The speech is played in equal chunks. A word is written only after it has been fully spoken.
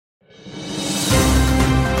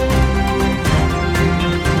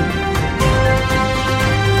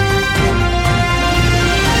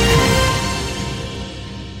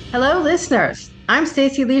listeners, I'm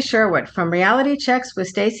Staci-lee Sherwood from Reality Checks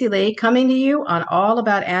with Staci-lee, coming to you on All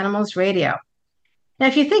About Animals Radio. Now,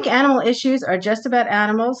 if you think animal issues are just about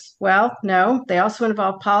animals, well, no, they also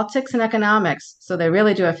involve politics and economics, so they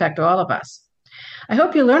really do affect all of us. I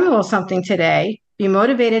hope you learn a little something today, be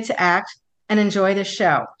motivated to act, and enjoy the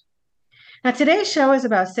show. Now, today's show is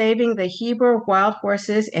about saving the Heber wild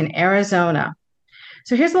horses in Arizona.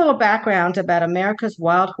 So here's a little background about America's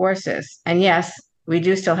wild horses. And yes, we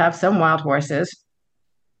do still have some wild horses.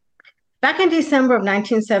 Back in December of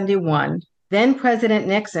 1971, then President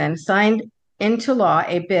Nixon signed into law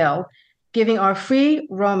a bill giving our free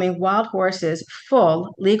roaming wild horses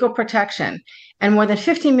full legal protection and more than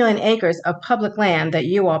 50 million acres of public land that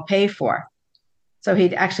you all pay for. So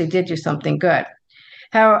he actually did do something good.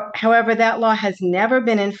 However, that law has never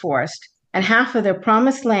been enforced, and half of the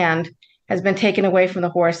promised land has been taken away from the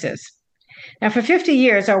horses. Now, for 50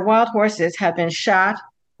 years, our wild horses have been shot,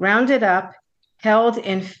 rounded up, held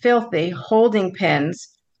in filthy holding pens,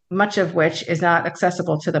 much of which is not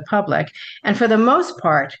accessible to the public, and for the most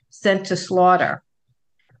part, sent to slaughter.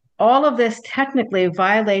 All of this technically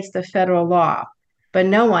violates the federal law, but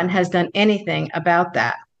no one has done anything about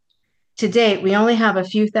that. To date, we only have a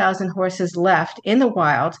few thousand horses left in the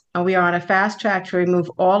wild, and we are on a fast track to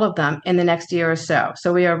remove all of them in the next year or so.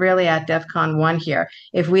 So we are really at DEFCON 1 here.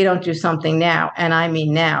 If we don't do something now, and I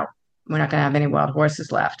mean now, we're not going to have any wild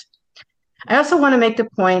horses left. I also want to make the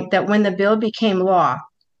point that when the bill became law,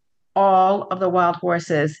 all of the wild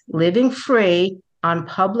horses living free on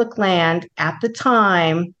public land at the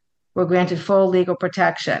time were granted full legal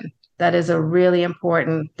protection. That is a really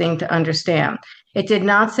important thing to understand. It did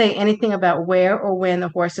not say anything about where or when the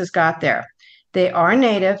horses got there. They are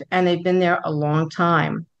native and they've been there a long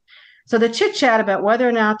time. So the chit chat about whether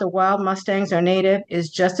or not the wild Mustangs are native is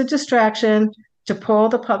just a distraction to pull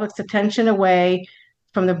the public's attention away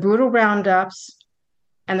from the brutal roundups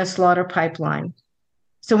and the slaughter pipeline.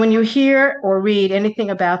 So when you hear or read anything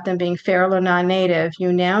about them being feral or non-native,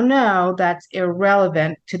 you now know that's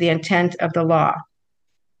irrelevant to the intent of the law.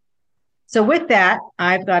 So with that,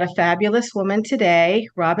 I've got a fabulous woman today,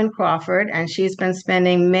 Robin Crawford, and she's been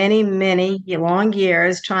spending many, many long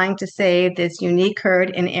years trying to save this unique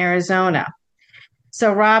herd in Arizona.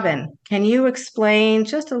 So Robin, can you explain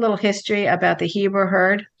just a little history about the Heber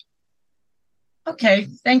herd? Okay,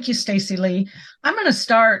 thank you, Staci-lee. I'm going to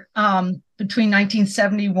start between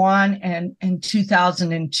 1971 and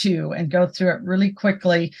 2002 and go through it really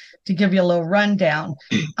quickly to give you a little rundown.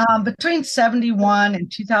 Between 71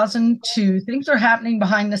 and 2002, things are happening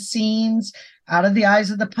behind the scenes, out of the eyes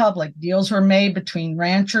of the public. Deals were made between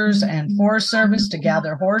ranchers and Forest Service to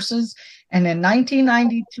gather horses. And in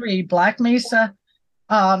 1993, Black Mesa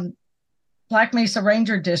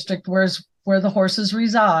Ranger District was where the horses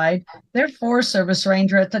reside. Their Forest Service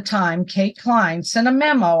ranger at the time, Kate Klein, sent a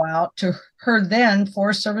memo out to her then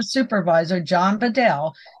Forest Service supervisor, John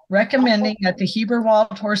Bedell, recommending that the Heber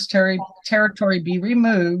Wild Horse territory be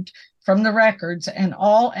removed from the records and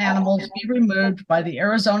all animals be removed by the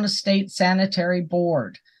Arizona State Sanitary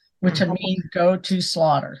Board, which would mean go to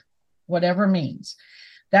slaughter, whatever means.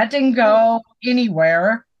 That didn't go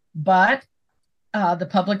anywhere, but the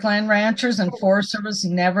public land ranchers and Forest Service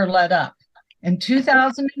never let up. In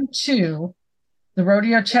 2002, the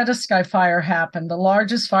Rodeo Chetasky fire happened, the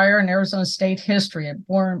largest fire in Arizona state history. It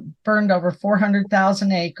burned over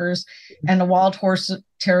 400,000 acres, and the wild horse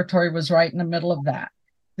territory was right in the middle of that.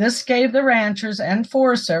 This gave the ranchers and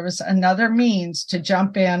Forest Service another means to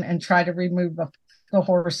jump in and try to remove the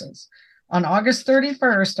horses. On August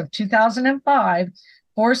 31st of 2005,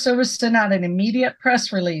 Forest Service sent out an immediate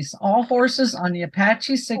press release. All horses on the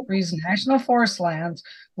Apache Sick-Breeze National Forest lands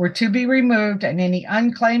were to be removed, and any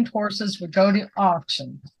unclaimed horses would go to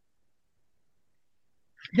auction.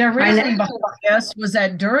 Their reasoning behind this was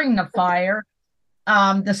that during the fire,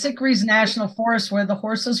 the Sick-Breeze National Forest, where the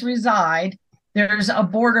horses reside, there's a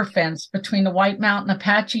border fence between the White Mountain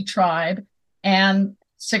Apache tribe and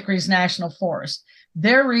Sick-Breeze National Forest.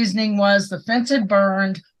 Their reasoning was the fence had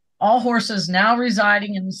burned. All horses now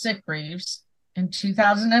residing in the Sick-Breeze in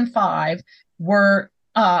 2005 were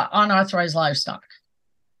unauthorized livestock.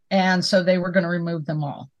 And so they were going to remove them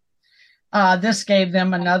all. This gave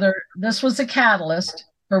them this was a catalyst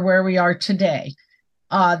for where we are today.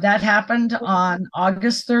 That happened on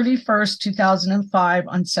August 31st, 2005.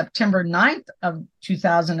 On September 9th of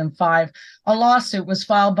 2005, a lawsuit was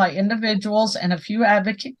filed by individuals and a few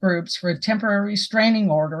advocate groups for a temporary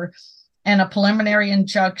restraining order and a preliminary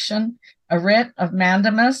injunction, a writ of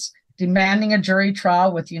mandamus demanding a jury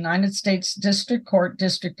trial with the United States District Court,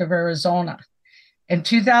 District of Arizona. In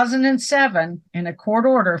 2007, in a court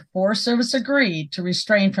order, Forest Service agreed to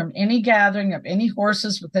restrain from any gathering of any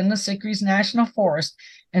horses within the Sickeries National Forest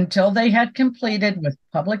until they had completed, with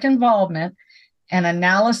public involvement, an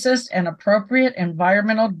analysis and appropriate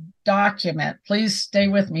environmental document. Please stay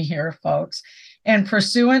with me here, folks. And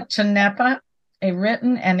pursuant to NEPA, a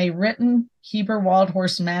written Heber Wild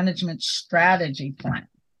Horse Management Strategy Plan.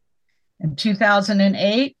 In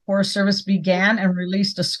 2008, Forest Service began and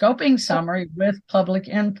released a scoping summary with public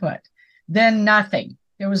input. Then nothing.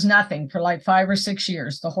 There was nothing for like 5 or 6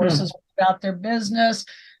 years. The horses were about their business.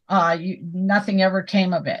 Nothing ever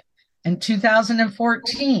came of it. In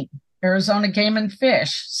 2014, Arizona Game and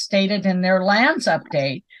Fish stated in their lands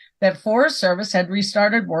update that Forest Service had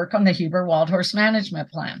restarted work on the Heber Wild Horse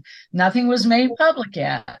Management Plan. Nothing was made public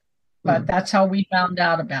yet, but that's how we found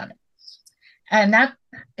out about it. And that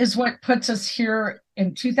is what puts us here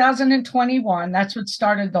in 2021. That's what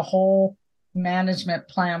started the whole management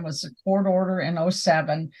plan, was a court order in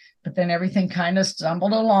 2007, but then everything kind of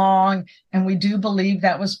stumbled along. And we do believe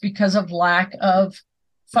that was because of lack of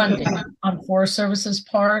funding on Forest Service's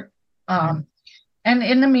part. And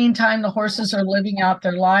in the meantime, the horses are living out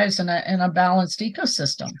their lives in a balanced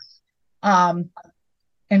ecosystem.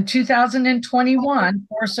 In 2021,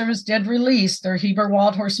 Forest Service did release their Heber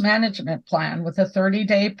Wild Horse Management Plan with a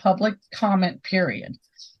 30-day public comment period.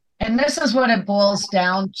 And this is what it boils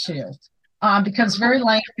down to, because it's very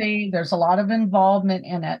lengthy. There's a lot of involvement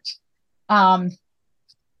in it.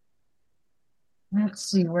 Let's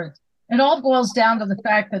see where it all boils down to the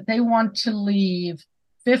fact that they want to leave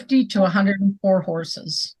 50 to 104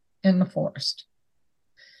 horses in the forest.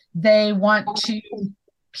 They want to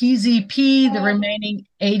PZP the remaining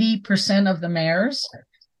 80% of the mares.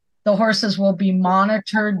 The horses will be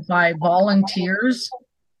monitored by volunteers,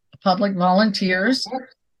 public volunteers,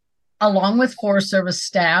 along with Forest Service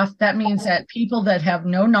staff. That means that people that have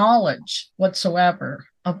no knowledge whatsoever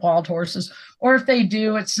of wild horses, or if they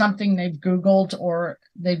do, it's something they've Googled or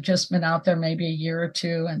they've just been out there maybe a year or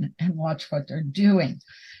two and watch what they're doing.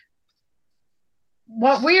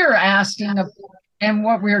 What we are asking of, and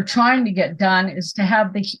what we're trying to get done is to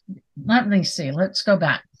have let's go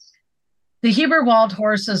back. The Heber wild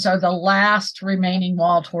horses are the last remaining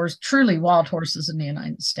truly wild horses in the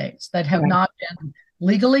United States that have not been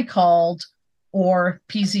legally called or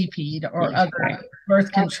PZP'd or other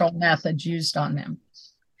birth control methods used on them.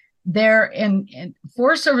 They're in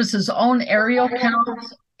Forest Service's own aerial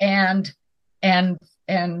counts and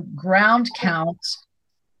ground counts.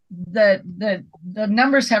 The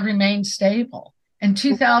numbers have remained stable. In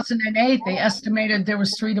 2008, they estimated there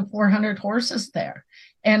was 300 to 400 horses there.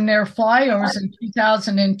 And their flyovers in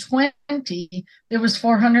 2020, there was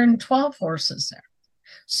 412 horses there.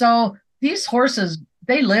 So these horses,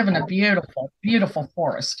 they live in a beautiful, beautiful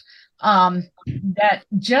forest. That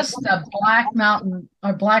just the Black Mountain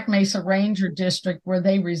or Black Mesa Ranger District where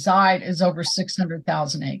they reside is over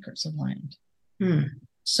 600,000 acres of land.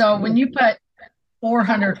 So when you put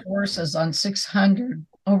 400 horses on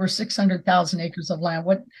over 600,000 acres of land,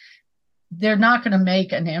 they're not going to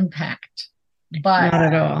make an impact. But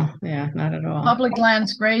not at all. Yeah, not at all. Public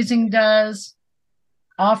lands grazing does,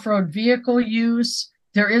 off-road vehicle use.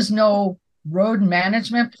 There is no road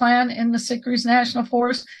management plan in the Sickeries National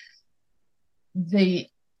Forest. The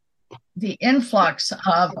influx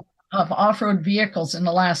of off-road vehicles in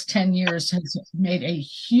the last 10 years has made a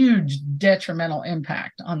huge detrimental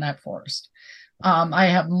impact on that forest. I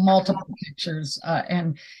have multiple pictures,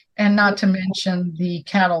 and not to mention the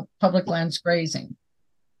cattle public lands grazing.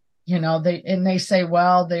 They say,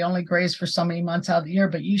 well, they only graze for so many months out of the year,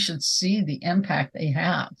 but you should see the impact they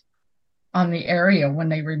have on the area when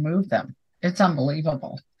they remove them. It's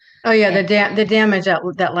unbelievable. Oh yeah, the damage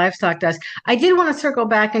that livestock does. I did want to circle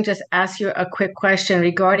back and just ask you a quick question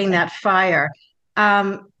regarding that fire.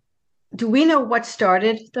 Do we know what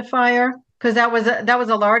started the fire? Because that was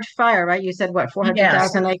a large fire, right? You said what,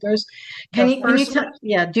 400,000 acres? Can you tell?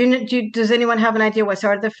 Yeah. Does anyone have an idea what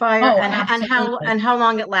started the fire and how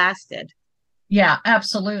long it lasted? Yeah,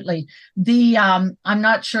 absolutely. I'm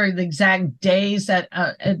not sure the exact days that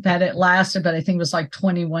it lasted, but I think it was like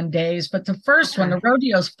 21 days. But the first one, the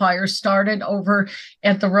rodeo's fire, started over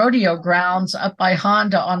at the rodeo grounds up by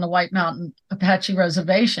Honda on the White Mountain Apache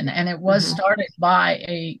Reservation, and it was started by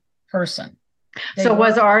a person. So it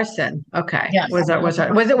was arson. Okay. Yes. Was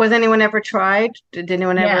anyone ever tried? Did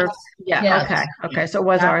anyone ever? Yeah. Yes. Okay. So it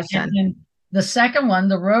was arson. And the second one,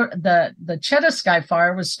 the Chetasky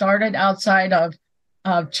fire, was started outside of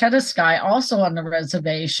Chetasky, also on the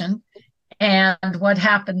reservation. And what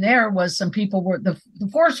happened there was some people the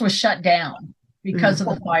forest was shut down because of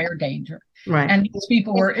the fire danger. Right. And these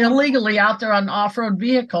people were illegally out there on an off-road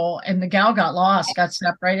vehicle, and the gal got lost, got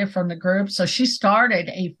separated from the group. So she started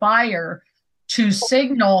a fire to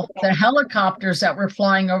signal the helicopters that were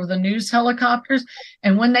flying over, the news helicopters.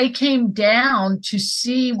 And when they came down to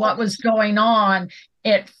see what was going on,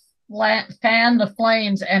 it fanned the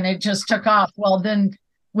flames and it just took off. Well, then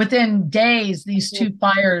within days, these two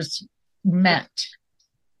fires met.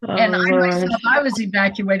 And I was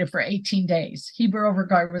evacuated for 18 days. Heber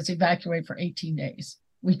Overgaard was evacuated for 18 days.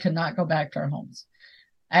 We could not go back to our homes.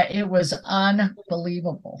 It was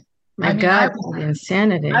unbelievable. My God, the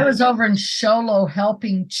insanity. I was over in Show Low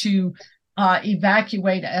helping to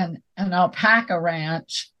evacuate an alpaca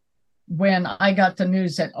ranch when I got the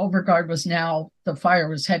news that Overgaard the fire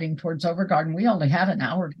was heading towards Overgaard, and we only had an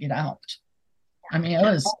hour to get out. I mean, it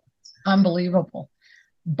was unbelievable.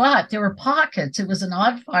 But there were pockets. It was an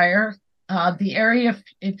odd fire. The area,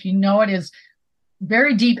 if you know it, is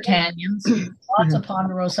very deep canyons, lots of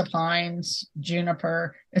ponderosa pines,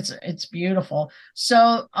 juniper. It's beautiful.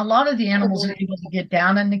 So a lot of the animals are able to get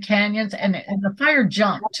down in the canyons, and the fire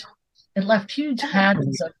jumped. It left huge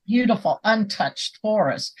patches of beautiful, untouched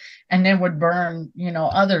forest, and then would burn,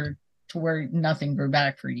 other to where nothing grew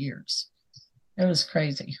back for years. It was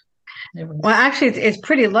crazy. Well, actually, it's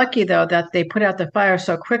pretty lucky, though, that they put out the fire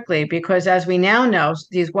so quickly, because as we now know,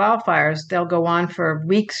 these wildfires, they'll go on for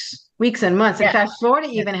weeks and months. In fact, Florida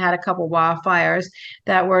even had a couple wildfires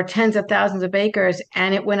that were tens of thousands of acres,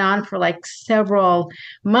 and it went on for like several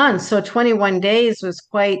months. So 21 days was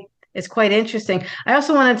quite interesting. I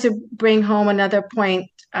also wanted to bring home another point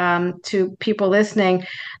to people listening,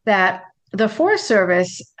 that the Forest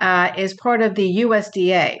Service is part of the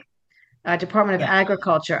USDA. Department of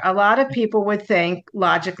Agriculture. A lot of people would think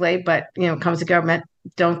logically, but comes to government,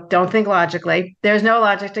 don't think logically. There's no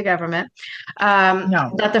logic to government.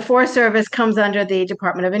 No. That the Forest Service comes under the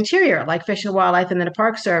Department of Interior, like Fish and Wildlife, and then the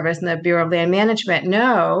Park Service and the Bureau of Land Management.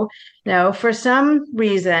 No. For some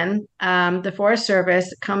reason, the Forest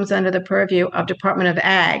Service comes under the purview of Department of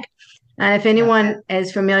Ag. And if anyone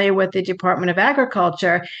is familiar with the Department of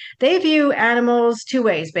Agriculture, they view animals two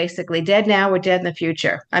ways, basically, dead now or dead in the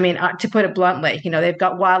future. I mean, to put it bluntly, they've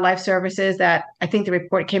got wildlife services that I think the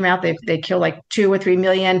report came out, they kill like 2 or 3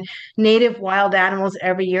 million native wild animals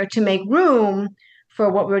every year to make room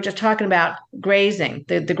for what we were just talking about, grazing,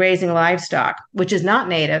 the grazing livestock, which is not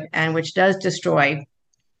native and which does destroy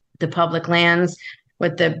the public lands.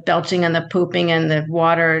 With the belching and the pooping and the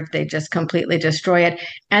water, they just completely destroy it.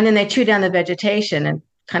 And then they chew down the vegetation and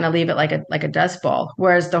kind of leave it like a dust ball.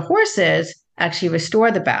 Whereas the horses actually restore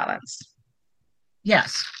the balance.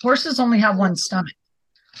 Yes. Horses only have one stomach.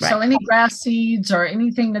 Right. So any grass seeds or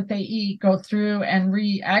anything that they eat go through and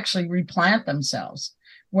actually replant themselves.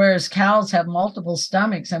 Whereas cows have multiple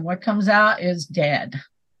stomachs, and what comes out is dead.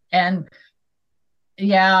 And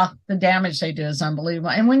the damage they do is unbelievable.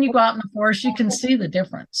 And when you go out in the forest, you can see the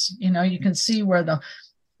difference. You can see where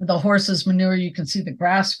the horses manure, you can see the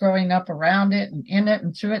grass growing up around it and in it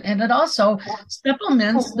and through it. And it also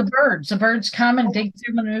supplements the birds. The birds come and dig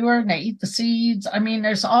through manure and they eat the seeds. I mean,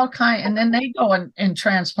 there's all kind, and then they go and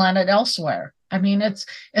transplant it elsewhere. I mean, it's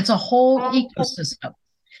a whole ecosystem.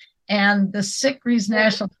 And the Sick Breeze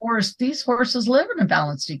National Forest, these horses live in a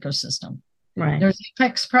balanced ecosystem. Right. There's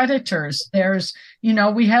apex predators. There's,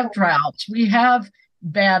 we have droughts. We have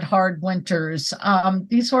bad, hard winters.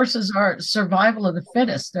 These horses are survival of the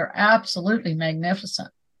fittest. They're absolutely magnificent.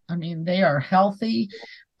 I mean, they are healthy.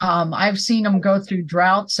 I've seen them go through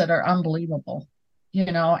droughts that are unbelievable,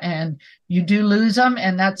 and you do lose them.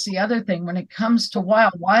 And that's the other thing. When it comes to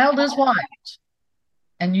wild is wild.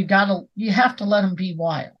 And you have to let them be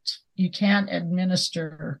wild. You can't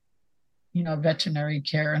administer veterinary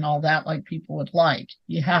care and all that like people would like.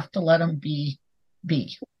 You have to let them be.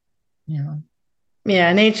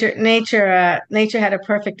 Yeah, nature had a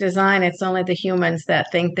perfect design. It's only the humans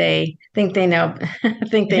that think they know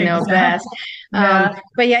know best. But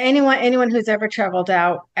anyone who's ever traveled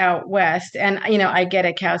out west, and I get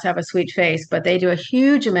it, cows have a sweet face, but they do a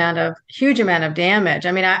huge amount of damage.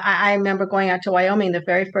 I mean, I remember going out to Wyoming the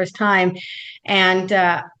very first time, and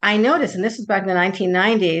I noticed, and this was back in the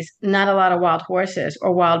 1990s, not a lot of wild horses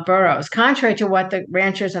or wild burros. Contrary to what the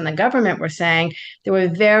ranchers and the government were saying, there were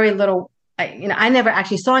very little. I never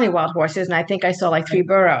actually saw any wild horses, and I think I saw like 3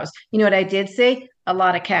 burros. You know what I did see? A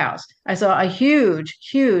lot of cows. I saw a huge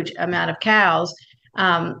amount of cows,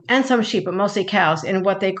 and some sheep, but mostly cows, in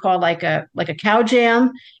what they call like a cow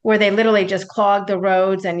jam, where they literally just clog the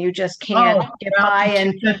roads and you just can't get by.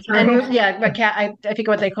 And yeah, but I forget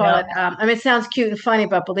what they call it. I mean, it sounds cute and funny,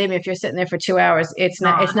 but believe me, if you're sitting there for 2 hours, it's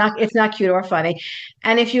not cute or funny.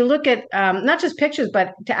 And if you look at not just pictures,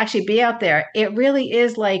 but to actually be out there, it really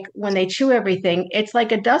is like when they chew everything, it's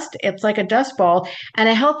like a dust bowl. And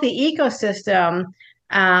a healthy ecosystem,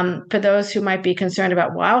 for those who might be concerned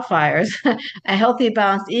about wildfires, a healthy,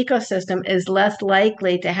 balanced ecosystem is less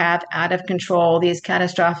likely to have out of control these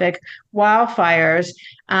catastrophic wildfires.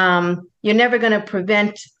 You're never going to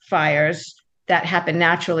prevent fires that happen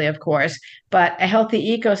naturally, of course, but a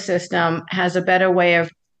healthy ecosystem has a better way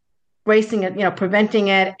of bracing it, preventing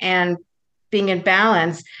it and being in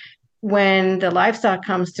balance. When the livestock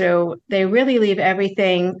comes through, they really leave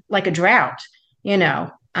everything like a drought,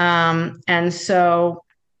 and so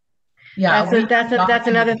Yeah, that's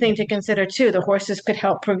another thing to consider too. The horses could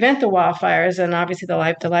help prevent the wildfires, and obviously the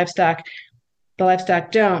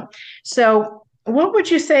livestock don't. So, what would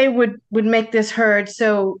you say would make this herd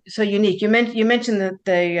so unique? You mentioned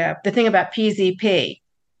the thing about PZP.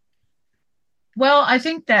 Well, I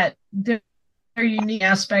think that their unique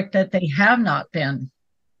aspect that they have not been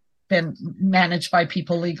managed by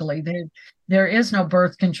people legally. There is no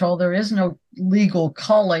birth control. There is no legal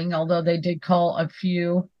culling, although they did cull a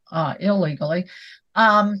few illegally.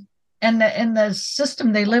 And the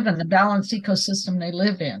system they live in, the balanced ecosystem they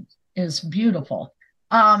live in, is beautiful.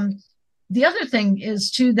 The other thing is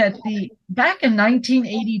too that back in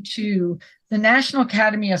 1982, the National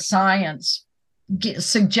Academy of Science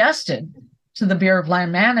suggested to the Bureau of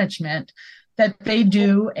Land Management that they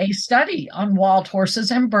do a study on wild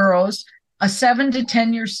horses and burros, a 7 to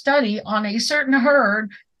 10 year study on a certain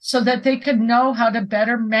herd, so that they could know how to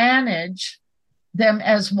better manage them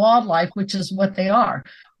as wildlife, which is what they are.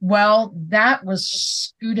 Well, that was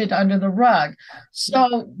scooted under the rug.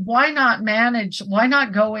 So why not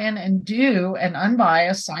go in and do an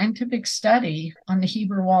unbiased scientific study on the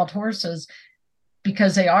Heber Wild horses,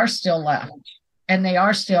 because they are still left and they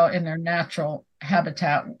are still in their natural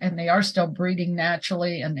habitat and they are still breeding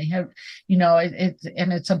naturally, and they have,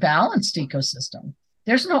 it's a balanced ecosystem.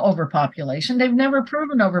 There's no overpopulation. They've never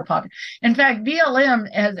proven overpopulation. In fact,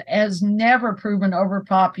 BLM has never proven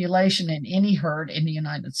overpopulation in any herd in the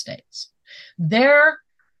United States. Their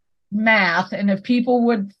math, and if people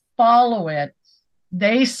would follow it,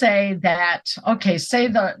 they say that, say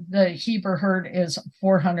the Heber herd is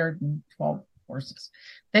 412 horses.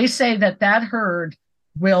 They say that herd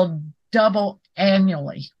will double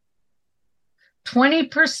annually.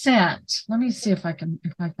 20%. Let me see if I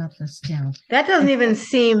got this down. That doesn't even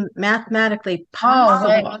seem mathematically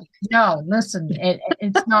possible. No, listen,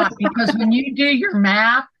 it's not, because when you do your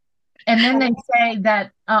math, and then they say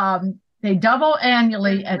that they double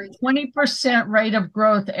annually at 20% rate of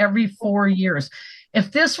growth every 4 years.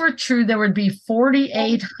 If this were true, there would be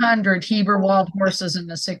 4,800 Heber wild horses in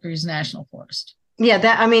the Sickaries National Forest. Yeah,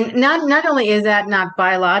 not only is that not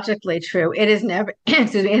biologically true, it is never,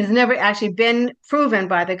 it has never actually been proven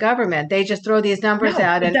by the government. They just throw these numbers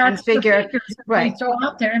out and figure, right? They throw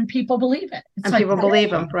out there and people believe it. And people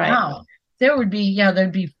believe them, right? Wow. There'd be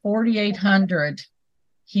 4,800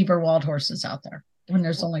 Heber wild horses out there when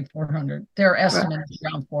there's only 400. Their estimate is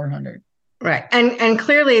around 400. Right, and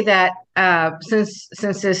clearly that since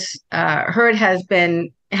this herd has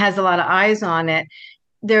a lot of eyes on it,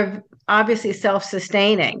 they're obviously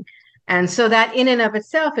self-sustaining. And so that in and of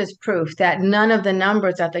itself is proof that none of the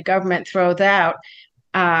numbers that the government throws out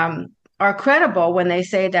are credible when they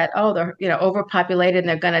say that, they're overpopulated and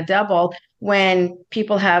they're going to double, when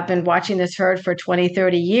people have been watching this herd for 20,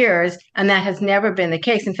 30 years, and that has never been the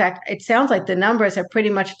case. In fact, it sounds like the numbers have pretty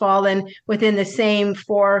much fallen within the same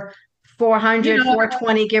 400,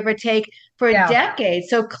 420, give or take, for decades.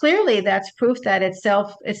 So clearly that's proof that it's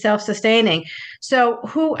self-sustaining. So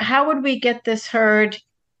how would we get this herd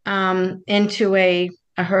into a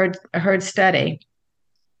herd study?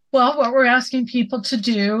 Well, what we're asking people to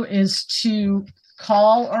do is to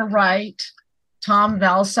call or write Tom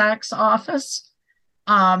Valsak's office.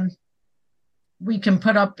 We can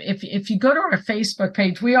put up, if you go to our Facebook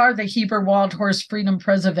page, we are the Heber Wild Horse Freedom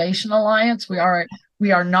Preservation Alliance. We are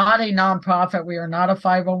not a nonprofit. We are not a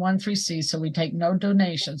 501(c), so we take no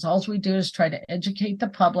donations. All we do is try to educate the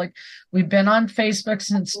public. We've been on Facebook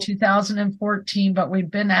since 2014, but we've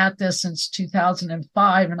been at this since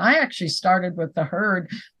 2005. And I actually started with the herd,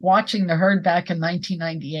 watching the herd back in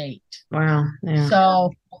 1998. Wow. Yeah. So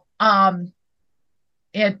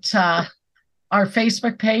our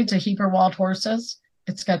Facebook page, the Heber Wild Horses,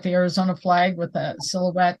 it's got the Arizona flag with a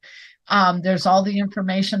silhouette. There's all the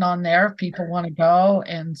information on there if people want to go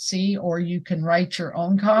and see, or you can write your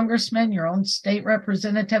own congressman, your own state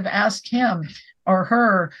representative, ask him or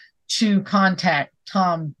her to contact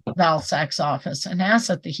Tom Valsak's office and ask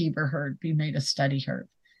that the Heber herd be made a study herd.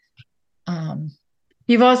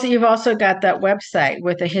 You've also got that website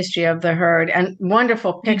with the history of the herd and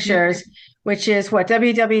wonderful pictures, which is what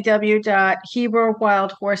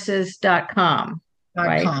www.heberwildhorses.com,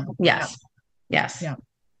 right? Yes. Yes. Yeah.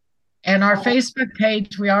 And our Facebook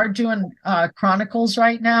page, we are doing chronicles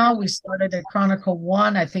right now. We started at Chronicle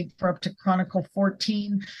 1, I think we're up to Chronicle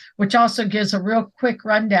 14, which also gives a real quick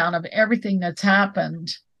rundown of everything that's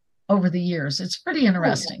happened over the years. It's pretty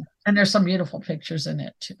interesting. And there's some beautiful pictures in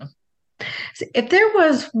it too. If there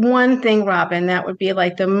was one thing, Robin, that would be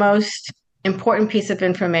like the most important piece of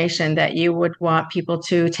information that you would want people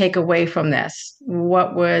to take away from this,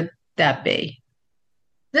 what would that be?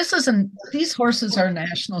 These horses are a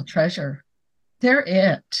national treasure. They're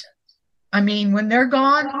it. I mean, when they're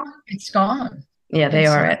gone, it's gone. Yeah, they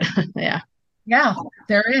are it. Yeah. Yeah,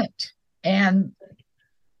 they're it. And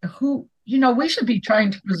we should be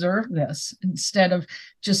trying to preserve this instead of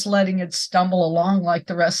just letting it stumble along like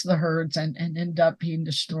the rest of the herds and end up being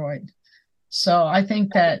destroyed. So I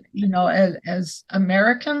think that, as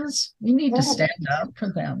Americans, we need to stand up for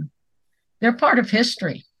them. They're part of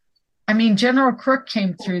history. I mean, General Crook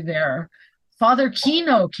came through there. Father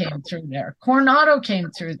Kino came through there. Coronado came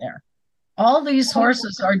through there. All these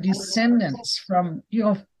horses are descendants from,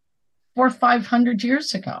 400 or 500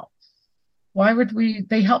 years ago. Why would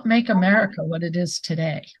they help make America what it is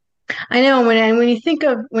today? I know when you think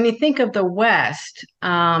of the West,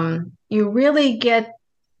 you really get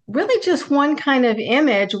just one kind of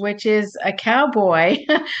image, which is a cowboy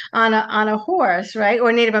on a horse, right?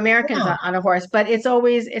 Or Native Americans on a horse, but it's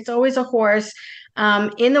always a horse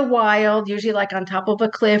in the wild, usually like on top of a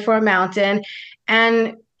cliff or a mountain,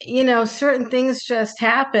 and certain things just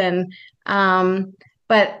happen.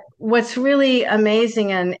 But what's really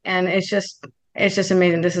amazing, and it's just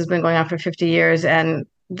amazing. This has been going on for 50 years, and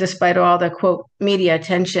despite all the quote media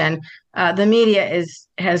attention, the media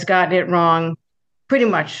has gotten it wrong pretty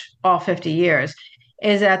much all 50 years,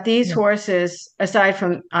 is that these horses, aside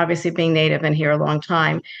from obviously being native and here a long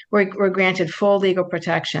time, were granted full legal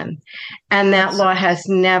protection. And that law has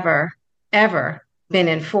never, ever been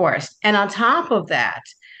enforced. And on top of that,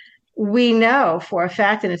 we know for a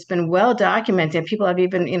fact, and it's been well documented, people have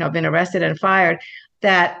even, been arrested and fired,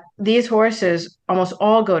 that these horses almost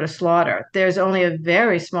all go to slaughter. There's only a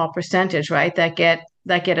very small percentage, right, that get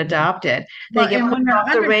adopted. They get put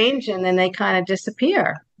off the range and then they kind of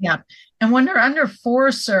disappear. Yeah. And when they're under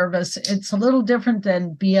Forest Service, it's a little different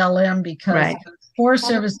than BLM because Forest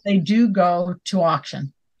Service, they do go to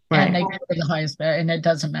auction and they go for the highest bid, and it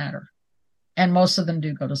doesn't matter. And most of them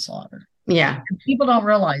do go to slaughter. Yeah. And people don't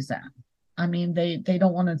realize that. I mean, they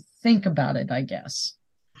don't want to think about it, I guess.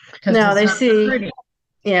 No, they see.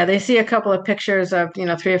 Yeah, they see a couple of pictures of 3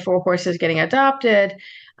 or 4 horses getting adopted,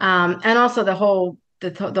 and also the whole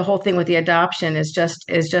thing with the adoption is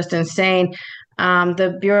just insane.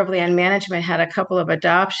 The Bureau of Land Management had a couple of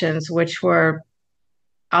adoptions which were,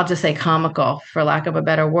 I'll just say, comical, for lack of a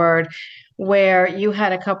better word, where you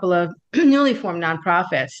had a couple of newly formed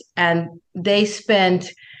nonprofits and they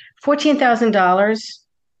spent $14,000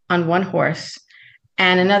 on one horse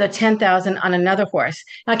and another $10,000 on another horse.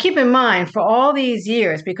 Now, keep in mind, for all these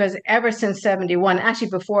years, because ever since 71, actually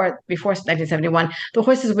before 1971, the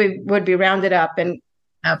horses would be rounded up and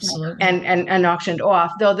absolutely and auctioned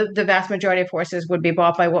off. Though the vast majority of horses would be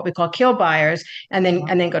bought by what we call kill buyers and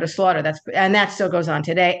then go to slaughter. That still goes on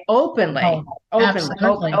today openly.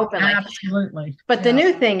 Absolutely. But the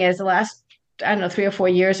new thing is the last, I don't know, 3 or 4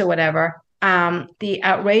 years or whatever. The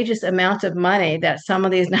outrageous amount of money that some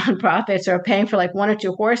of these nonprofits are paying for like 1 or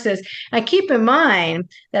 2 horses. And keep in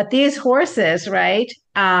mind that these horses, right,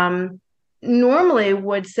 normally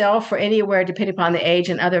would sell for anywhere, depending upon the age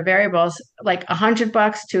and other variables, like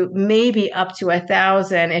 $100 to maybe up to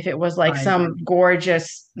 $1,000 if it was like some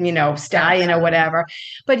gorgeous, stallion or whatever.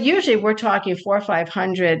 But usually we're talking $400 or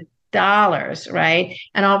 $500, right?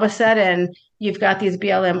 And all of a sudden you've got these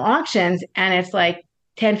BLM auctions, and it's like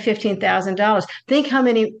 $10,000-$15,000. Think how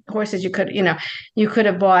many horses you could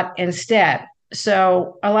have bought instead.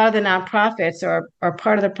 So a lot of the nonprofits are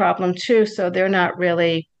part of the problem too. So they're not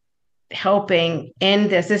really helping end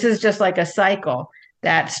this. This is just like a cycle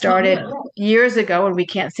that started years ago, and we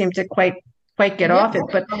can't seem to quite get off it.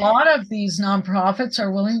 But a lot of these nonprofits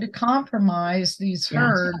are willing to compromise these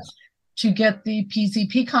herds to get the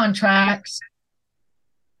PZP contracts.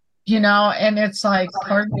 And it's like,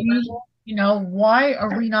 pardon me, why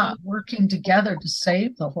are we not working together to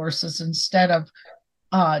save the horses instead of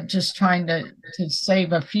just trying to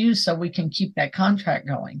save a few so we can keep that contract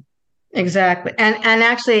going? Exactly. And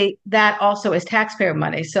actually that also is taxpayer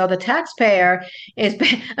money. So the taxpayer is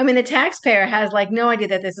I mean the taxpayer has like no idea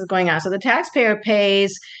that this is going on. So the taxpayer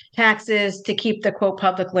pays taxes to keep the quote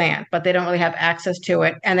public land, but they don't really have access to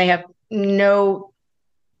it and they have no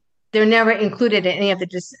they're never included in any of the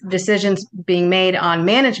decisions being made on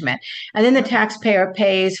management. And then the taxpayer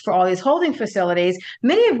pays for all these holding facilities,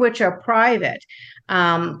 many of which are private.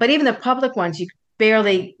 But even the public ones, you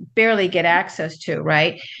barely get access to,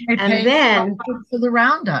 right? They And pay then for the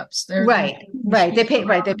roundups. right.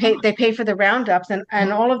 They pay for the roundups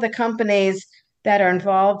and all of the companies that are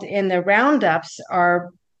involved in the roundups are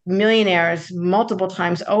millionaires multiple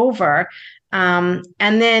times over. And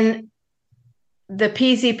then the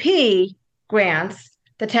PZP grants,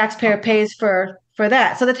 the taxpayer pays for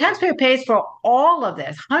that. So the taxpayer pays for all of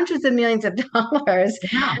this, hundreds of millions of dollars.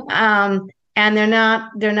 Yeah. And they're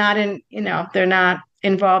not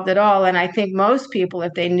involved at all. And I think most people,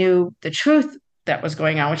 if they knew the truth that was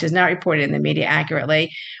going on, which is not reported in the media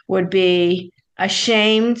accurately, would be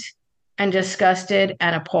ashamed and disgusted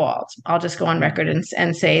and appalled. I'll just go on record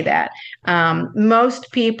and say that.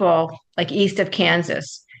 Most people, like east of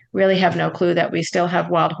Kansas, really have no clue that we still have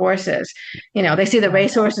wild horses. They see the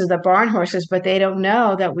race horses, the barn horses, but they don't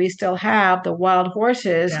know that we still have the wild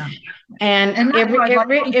horses. Yeah. And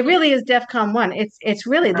it really is DEFCON 1. It's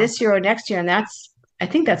really this year or next year, and I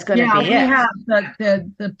think that's going to be it. Yeah,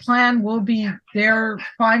 the plan will be, their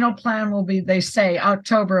final plan will be, they say,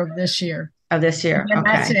 October of this year. And okay.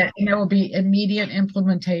 That's it. And there will be immediate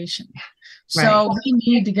implementation. So we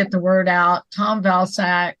need to get the word out. Tom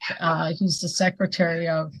Valsack, he's the Secretary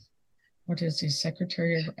of, what is he?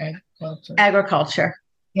 Secretary of Agriculture. Agriculture.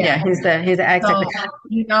 Yeah, he's the ag secretary.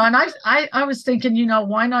 And I was thinking,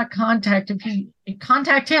 why not contact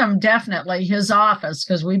him, definitely his office,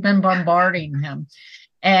 because we've been bombarding him.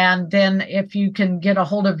 And then if you can get a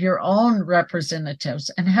hold of your own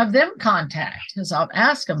representatives and have them contact his office,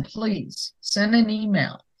 ask them, please send an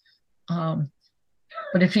email.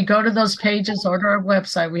 But if you go to those pages or to our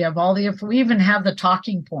website, we even have the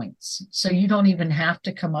talking points. So you don't even have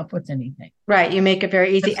to come up with anything. Right. You make it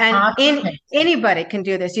very easy. And anybody can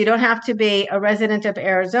do this. You don't have to be a resident of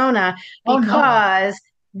Arizona because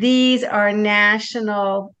these are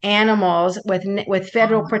national animals with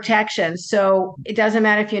federal protection. So it doesn't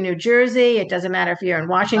matter if you're in New Jersey. It doesn't matter if you're in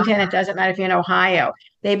Washington. It doesn't matter if you're in Ohio.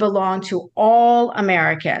 They belong to all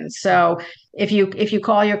Americans. So if you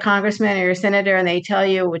call your congressman or your senator and they tell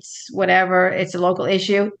you it's whatever, it's a local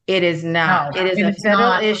issue, it is not. It is a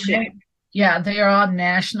federal issue. Yeah, they are on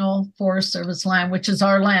National Forest Service land, which is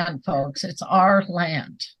our land, folks. It's our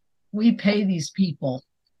land. We pay these people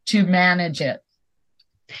to manage it.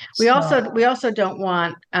 We also don't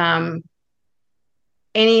want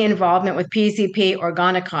any involvement with PZP or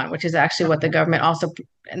Gonacon, which is actually what the government also,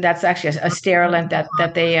 and that's actually a sterilant that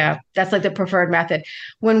they that's like the preferred method.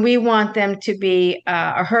 When we want them to be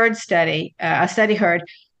a herd study, a study herd,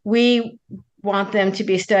 we want them to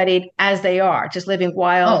be studied as they are, just living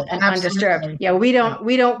wild and undisturbed. Yeah, we don't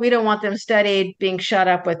want them studied being shut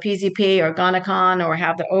up with PZP or Gonacon or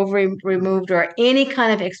have the ovary removed or any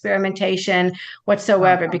kind of experimentation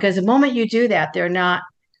whatsoever. Because the moment you do that, they're not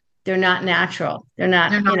natural. They're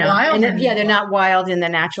not wild. They're not wild in the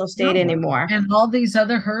natural state anymore. And all these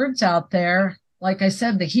other herds out there, like I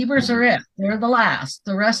said, the Hebers are it. They're the last.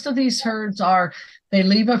 The rest of these herds they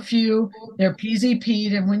leave a few, they're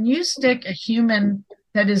PZP'd. And when you stick a human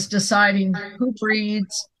that is deciding who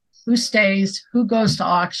breeds, who stays, who goes to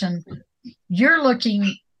auction, you're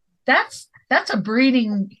looking, that's a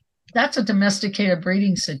domesticated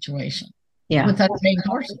breeding situation. Yeah. With untamed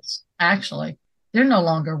horses, actually. They're no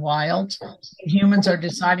longer wild. Humans are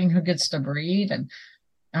deciding who gets to breed, and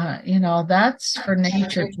that's for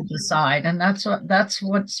nature to decide. And that's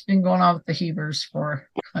what's been going on with the Hebers for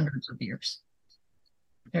hundreds of years.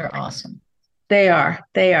 They're awesome. They are.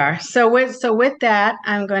 So with that,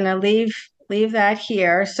 I'm going to leave that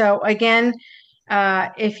here. So again,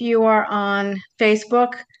 if you are on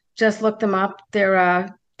Facebook, just look them up.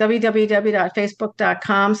 They're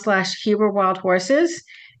www.facebook.com/Heber Wild Horses.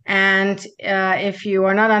 And if you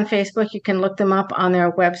are not on Facebook, you can look them up on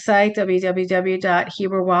their website,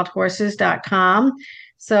 www.heberwildhorses.com.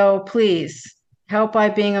 So please help by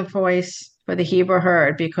being a voice for the Heber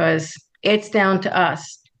herd, because it's down to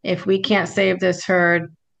us. If we can't save this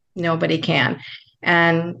herd, nobody can.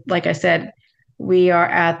 And like I said, we are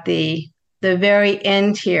at the very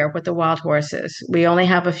end here with the wild horses. We only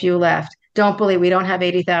have a few left. don't believe we don't have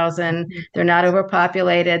 80,000. They're not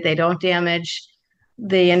overpopulated. They don't damage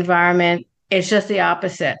the environment. It's just the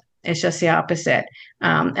opposite. It's just the opposite.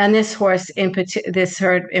 And this this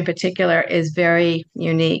herd in particular is very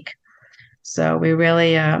unique. So we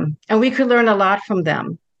really, and we could learn a lot from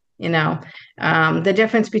them. The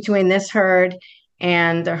difference between this herd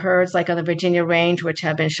and the herds like on the Virginia range, which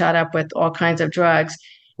have been shot up with all kinds of drugs,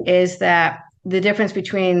 is that the difference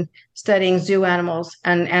between studying zoo animals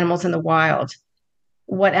and animals in the wild,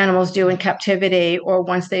 what animals do in captivity or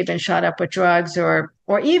once they've been shot up with drugs or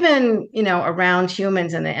even, around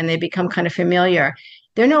humans and they become kind of familiar,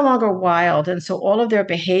 they're no longer wild. And so all of their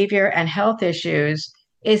behavior and health issues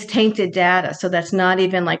is tainted data. So that's not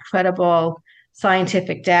even like credible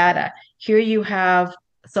scientific data. Here you have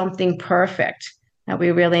something perfect that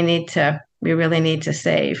we really need to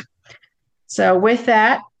save. So with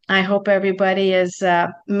that, I hope everybody is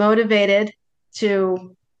motivated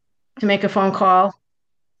to make a phone call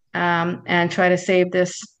and try to save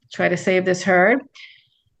this herd.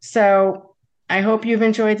 So I hope you've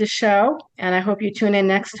enjoyed the show, and I hope you tune in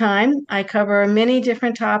next time. I cover many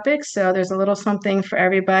different topics, so there's a little something for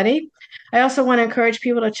everybody. I also want to encourage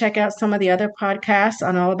people to check out some of the other podcasts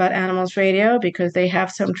on All About Animals Radio because they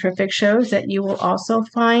have some terrific shows that you will also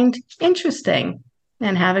find interesting.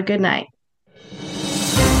 And have a good night.